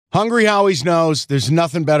Hungry Howie's knows there's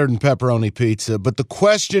nothing better than pepperoni pizza, but the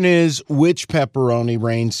question is, which pepperoni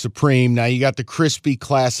reigns supreme? Now, you got the crispy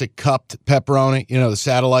classic cupped pepperoni, the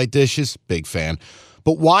satellite dishes, big fan.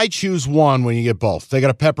 But why choose one when you get both? They got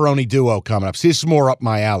a pepperoni duo coming up. See, this is more up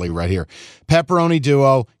my alley right here. Pepperoni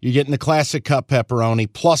duo, you're getting the classic cup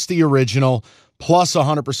pepperoni, plus the original, plus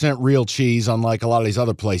 100% real cheese, unlike a lot of these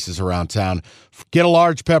other places around town. Get a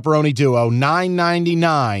large pepperoni duo,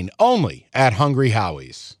 $9.99, only at Hungry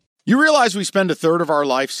Howie's. You realize we spend a third of our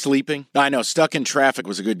life sleeping? I know, stuck in traffic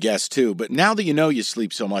was a good guess too, but now that you know you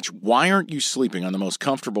sleep so much, why aren't you sleeping on the most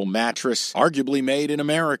comfortable mattress arguably made in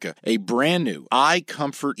America? A brand new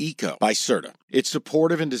iComfort Eco by Serta. It's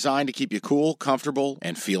supportive and designed to keep you cool, comfortable,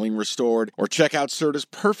 and feeling restored. Or check out Serta's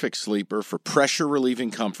Perfect Sleeper for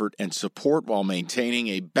pressure-relieving comfort and support while maintaining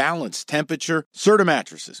a balanced temperature. Serta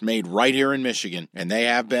mattresses made right here in Michigan, and they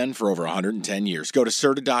have been for over 110 years. Go to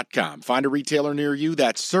Serta.com. Find a retailer near you.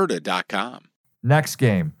 That's Serta.com. Next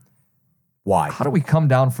game. Why? How do we come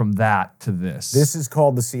down from that to this? This is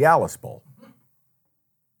called the Cialis Bowl.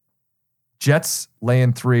 Jets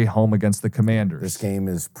laying 3 home against the Commanders. This game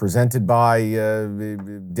is presented by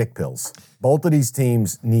Dick Pills. Both of these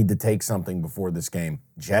teams need to take something before this game.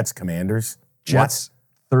 Jets, Commanders. Jets,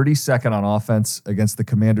 32nd on offense against the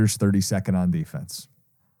Commanders, 32nd on defense.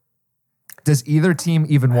 Does either team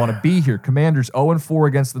even want to be here? Commanders 0-4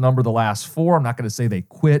 against the number of the last 4. I'm not going to say they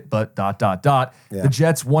quit, but ... Yeah. The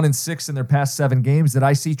Jets 1-6 in their past 7 games. Did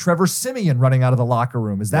I see Trevor Siemian running out of the locker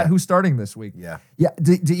room? Is that who's starting this week? Yeah. Yeah.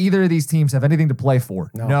 Do either of these teams have anything to play for?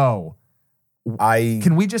 No.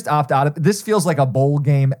 Can we just opt out of this? Feels like a bowl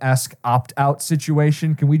game-esque opt-out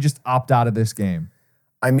situation. Can we just opt out of this game?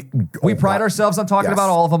 We pride ourselves on talking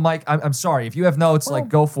about all of them, Mike. I'm sorry. If you have notes,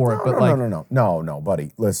 go for it. No,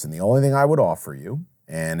 buddy. Listen, the only thing I would offer you,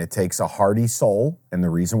 and it takes a hardy soul, and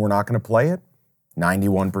the reason we're not going to play it,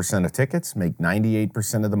 91% of tickets make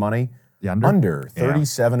 98% of the money. Under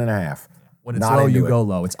 37.5. When it's low, you go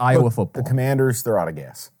low. It's Iowa football. The Commanders, they're out of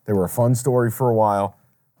gas. They were a fun story for a while.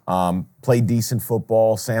 Played decent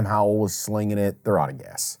football. Sam Howell was slinging it. They're out of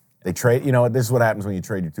gas. They trade. This is what happens when you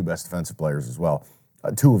trade your 2 best defensive players as well.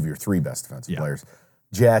 2 of your 3 best defensive players.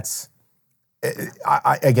 Jets,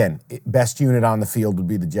 again, best unit on the field would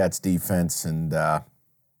be the Jets defense, and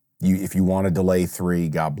if you want to delay 3,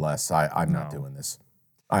 God bless. I'm not doing this.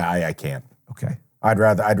 I can't. Okay. I'd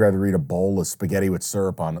rather eat a bowl of spaghetti with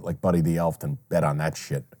syrup on it like Buddy the Elf than bet on that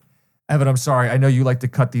shit. Evan, I'm sorry. I know you like to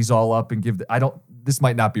cut these all up and give. This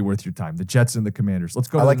might not be worth your time. The Jets and the Commanders. Let's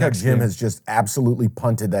go. I to like the how next Jim game. has just absolutely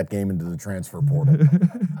punted that game into the transfer portal.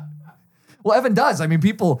 Well, Evan does. I mean,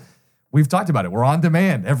 we've talked about it. We're on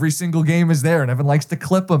demand. Every single game is there, and Evan likes to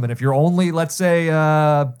clip them. And if you're only, let's say,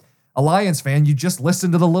 a Lions fan, you just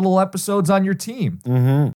listen to the little episodes on your team.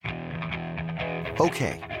 Mm-hmm.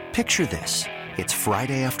 Okay, picture this. It's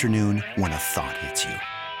Friday afternoon when a thought hits you.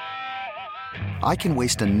 I can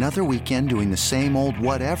waste another weekend doing the same old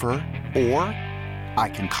whatever, or I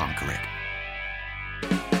can conquer it.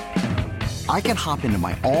 I can hop into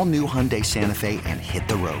my all-new Hyundai Santa Fe and hit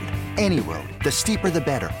the road. Any road. The steeper, the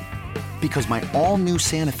better. Because my all-new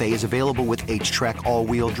Santa Fe is available with H-Track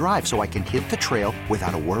all-wheel drive, so I can hit the trail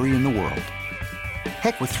without a worry in the world.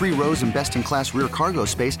 Heck, with 3 rows and best-in-class rear cargo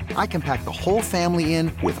space, I can pack the whole family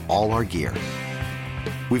in with all our gear.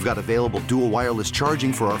 We've got available dual wireless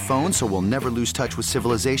charging for our phones, so we'll never lose touch with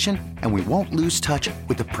civilization, and we won't lose touch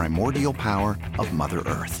with the primordial power of Mother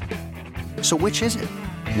Earth. So which is it?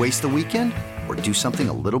 Waste the weekend or do something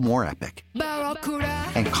a little more epic?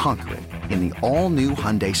 And conquer it in the all-new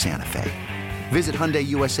Hyundai Santa Fe. Visit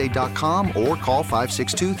HyundaiUSA.com or call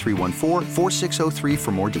 562-314-4603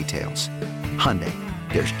 for more details. Hyundai,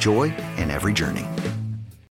 there's joy in every journey.